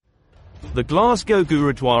The Glasgow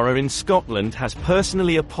Gurudwara in Scotland has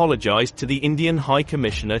personally apologised to the Indian High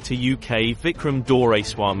Commissioner to UK Vikram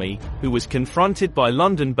Doraiswami, who was confronted by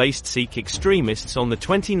London-based Sikh extremists on the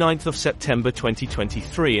 29th of September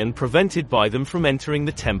 2023 and prevented by them from entering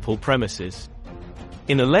the temple premises.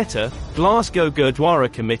 In a letter, Glasgow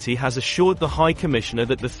Gurudwara Committee has assured the High Commissioner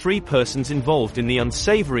that the 3 persons involved in the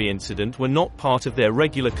unsavory incident were not part of their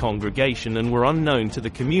regular congregation and were unknown to the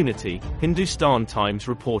community, Hindustan Times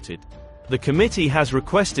reported. The committee has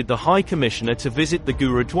requested the High Commissioner to visit the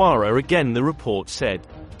Gurudwara again, the report said.